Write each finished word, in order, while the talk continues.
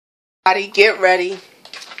Get ready.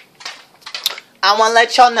 I want to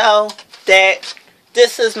let y'all know that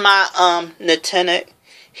this is my lieutenant.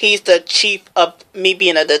 He's the chief of me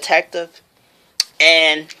being a detective.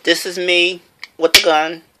 And this is me with the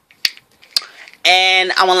gun.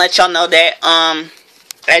 And I want to let y'all know that,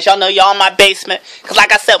 as y'all know, y'all in my basement. Because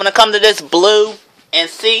like I said, when it comes to this blue and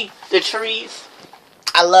see the trees,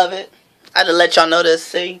 I love it. I had to let y'all know this,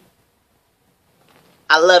 see.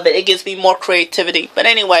 I love it. It gives me more creativity. But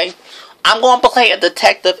anyway, I'm going to play a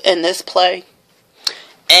detective in this play.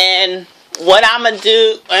 And what I'm going to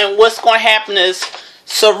do, and what's going to happen is,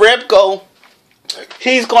 Cerebro,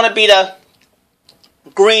 he's going to be the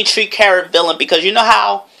green tree carrot villain. Because you know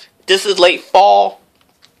how this is late fall.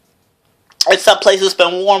 In some places it's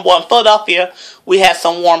been warm. Well, in Philadelphia, we have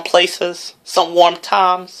some warm places. Some warm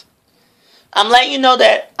times. I'm letting you know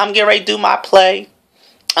that I'm getting ready to do my play.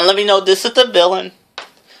 And let me know this is the villain.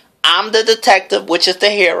 I'm the detective, which is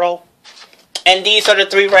the hero. And these are the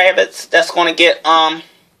 3 rabbits that's going to get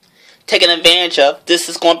taken advantage of. This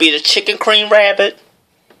is going to be the chicken cream rabbit.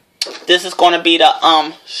 This is going to be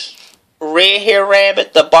the red hair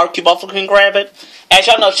rabbit, the barbecue buffalo cream rabbit. As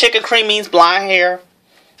y'all know, chicken cream means blonde hair.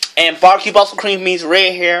 And barbecue buffalo cream means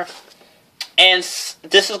red hair. And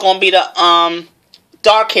this is going to be the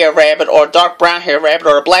dark hair rabbit, or dark brown hair rabbit,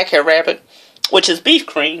 or the black hair rabbit, which is beef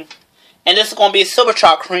cream. And this is going to be a silver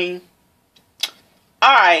chalk cream.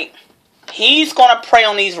 Alright. He's going to prey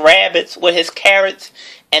on these rabbits with his carrots.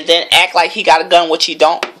 And then act like he got a gun, which he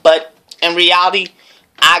don't. But in reality,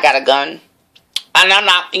 I got a gun. And I'm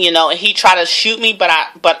not, you know, he tried to shoot me. But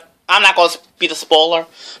I'm not going to be the spoiler.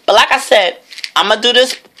 But like I said, I'm going to do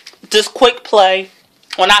this quick play.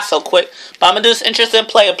 Well, not so quick. But I'm going to do this interesting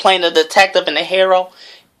play of playing the detective and the hero.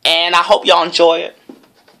 And I hope y'all enjoy it.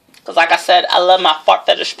 Because like I said, I love my fart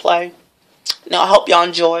fetish play. I hope y'all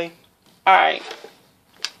enjoy. Alright.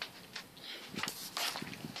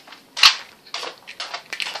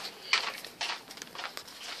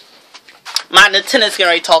 My lieutenant's getting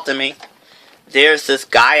ready to talk to me. There's this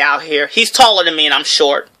guy out here. He's taller than me and I'm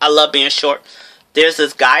short. I love being short. There's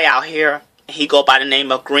this guy out here. He go by the name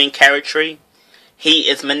of Green Carrot Tree. He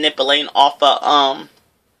is manipulating off of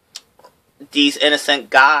these innocent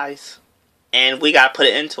guys. And we gotta put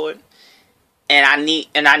it into it. And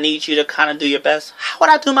I need you to kind of do your best. How would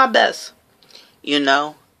I do my best? You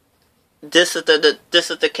know, this is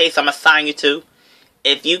the case I'm assigning you to.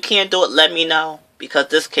 If you can't do it, let me know, because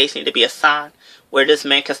this case needs to be assigned where this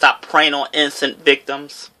man can stop preying on innocent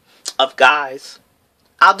victims of guys.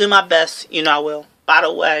 I'll do my best. You know I will. By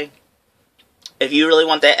the way, if you really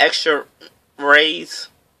want that extra raise,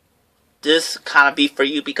 this kind of be for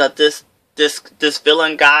you, because this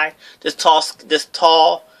villain guy, this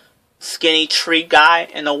tall skinny tree guy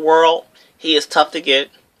in the world, he is tough to get.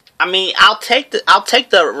 I mean, I'll take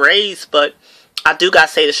the raise, but I do gotta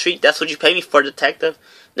say the street. That's what you pay me for, detective.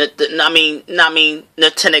 I mean,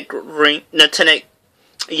 Lieutenant Green, Lieutenant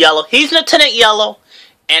Yellow. He's Lieutenant Yellow,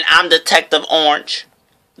 and I'm Detective Orange.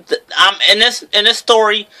 I'm in this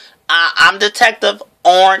story. I'm Detective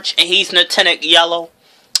Orange, and he's Lieutenant Yellow,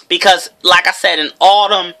 because, like I said, in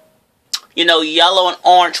autumn, you know, yellow and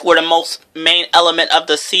orange were the most main element of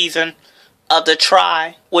the season of the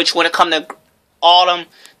try. Which, when it comes to autumn,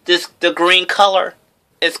 the green color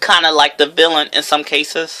is kind of like the villain in some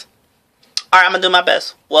cases. Alright, I'm going to do my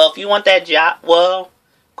best. Well, if you want that job, well,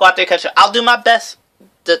 go out there and catch it. I'll do my best.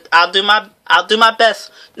 I'll do my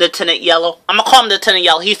best, Lieutenant Yellow. I'm going to call him Lieutenant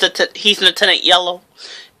Yellow. He's Lieutenant Yellow,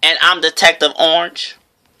 and I'm Detective Orange.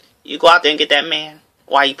 You go out there and get that man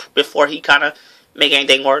before he kind of make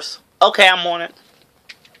anything worse. Okay, I'm on it.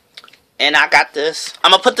 And I got this. I'm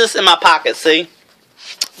going to put this in my pocket, see?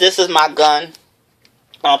 This is my gun.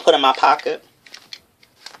 I'm going to put it in my pocket.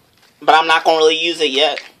 But I'm not going to really use it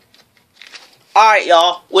yet. Alright,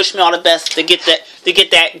 y'all. Wish me all the best to get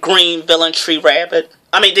that green villain tree rabbit.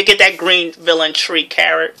 To get that green villain tree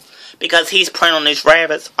carrot. Because he's preying on these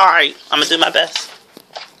rabbits. Alright, I'm going to do my best.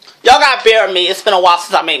 Y'all got to bear with me. It's been a while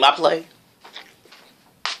since I made my play.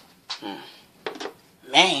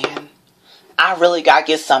 Man, I really got to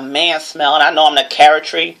get some man smell. And I know I'm the carrot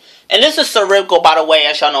tree. And this is Cerebro, by the way.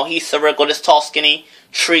 As y'all know, he's Cerebro. This tall, skinny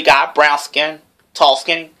tree guy. Brown skin. Tall,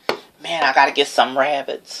 skinny. Man, I got to get some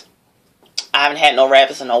rabbits. I haven't had no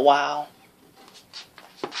rabbits in a while.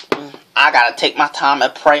 I got to take my time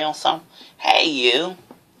and prey on some. Hey, you.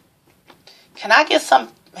 Can I get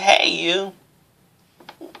some? Hey, you.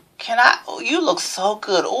 Can I? Oh, you look so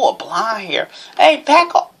good. Oh, blonde hair. Hey,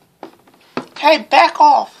 back off. Hey, back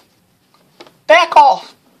off. Back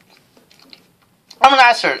off. I'm gonna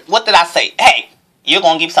ask her. What did I say? Hey, you're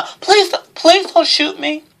gonna give me some. Please don't shoot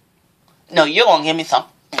me. No, you're gonna give me some.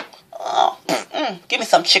 Give me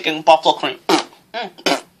some chicken buffalo cream.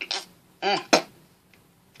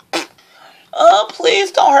 Oh,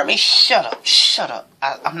 please don't hurt me. Shut up. Shut up.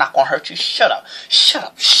 I'm not going to hurt you. Shut up. Shut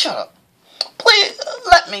up. Shut up. Please,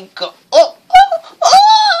 let me go. Oh.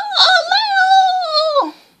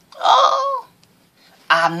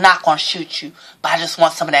 I'm not going to shoot you, but I just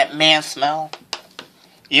want some of that man smell.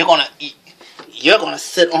 You're going to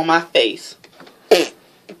sit on my face. And,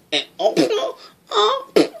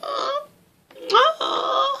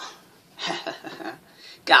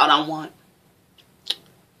 got what I want.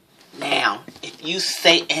 Now, if you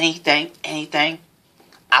say anything,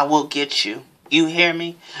 I will get you. You hear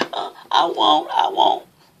me? I won't.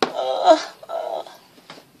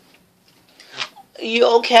 You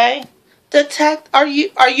okay? Are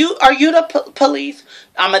you the police?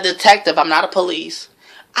 I'm a detective. I'm not a police.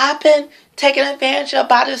 I've been taken advantage of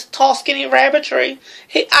by this tall, skinny rabbitry.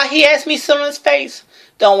 He asked me some in his face.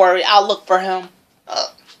 Don't worry, I'll look for him.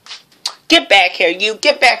 Get back here, you.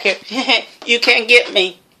 Get back here. You can't get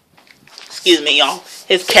me. Excuse me, y'all.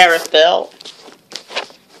 His carrot fell.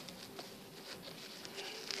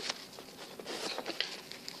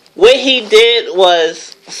 What he did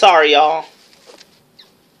was... Sorry, y'all.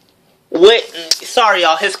 Sorry,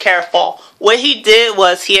 y'all. His carrot fell. What he did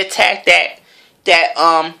was he attacked that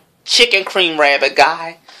chicken cream rabbit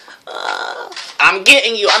guy. I'm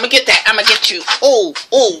getting you. I'm gonna get that. I'm gonna get you.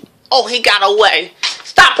 Oh, he got away.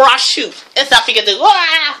 Stop or I'll shoot. It's not he can do.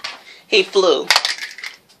 He flew.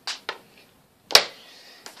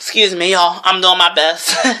 Excuse me, y'all. I'm doing my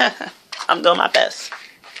best. I'm doing my best.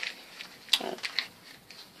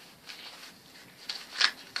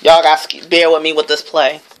 Y'all gotta bear with me with this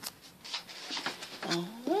play.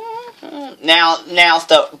 Now it's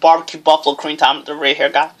the barbecue buffalo cream time with the red hair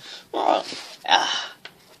guy.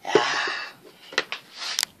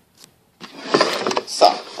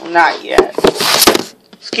 So, not yet.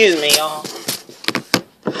 Excuse me, y'all.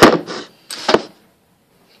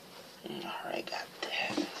 Alright, got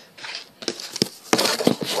that.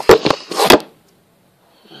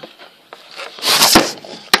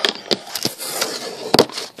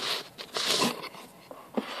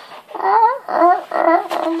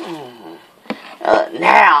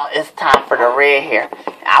 Now it's time for the red hair.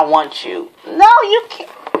 I want you. No, you can't.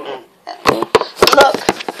 Look.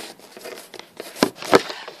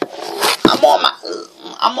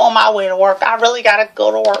 I'm on my way to work. I really gotta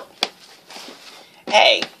go to work.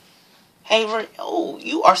 Hey, oh,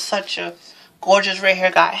 you are such a gorgeous red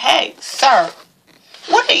hair guy. Hey, sir,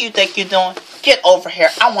 what do you think you're doing? Get over here.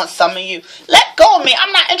 I want some of you. Let go of me.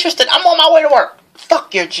 I'm not interested. I'm on my way to work.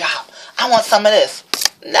 Fuck your job. I want some of this.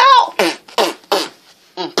 No.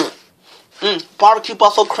 Barbecue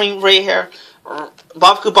buffalo cream red hair.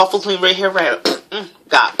 Barbecue buffalo cream red hair rabbit.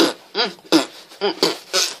 God.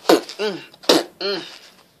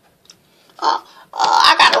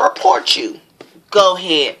 I gotta report you. Go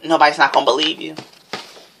ahead. Nobody's not gonna believe you.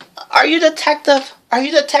 Are you Detective? Are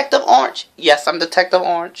you Detective Orange? Yes, I'm Detective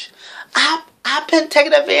Orange. I've been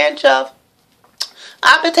taken advantage of.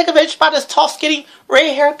 I've been taken advantage by this tall, skinny,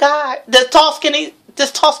 red hair guy. This tall, skinny,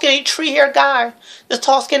 tree hair guy. This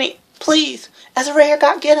tall, skinny. Please, as a red hair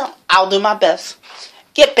guy, get him. I'll do my best.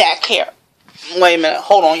 Get back here. Wait a minute.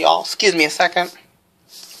 Hold on, y'all. Excuse me a second.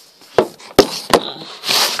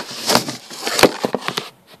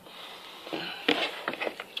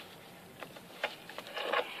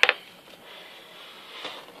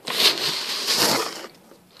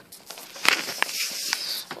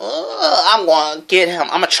 I'm going to get him.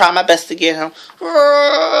 I'm going to try my best to get him.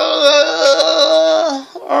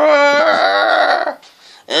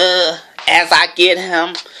 As I get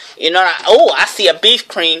him, you know, I see a beef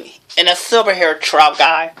cream and a silver hair trout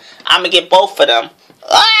guy. I'm going to get both of them.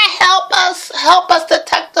 Help us,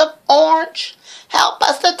 Detective Orange. Help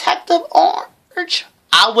us, Detective Orange.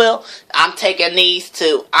 I will. I'm taking these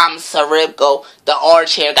two. I'm Ceribgo, the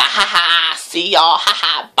orange hair guy. Ha ha. See y'all. Ha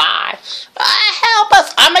ha. Bye. Help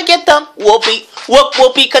us. I'm gonna get them. We'll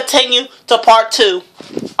be continue to part 2.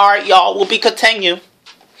 Alright, y'all. We'll be continue.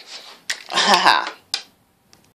 Ha ha.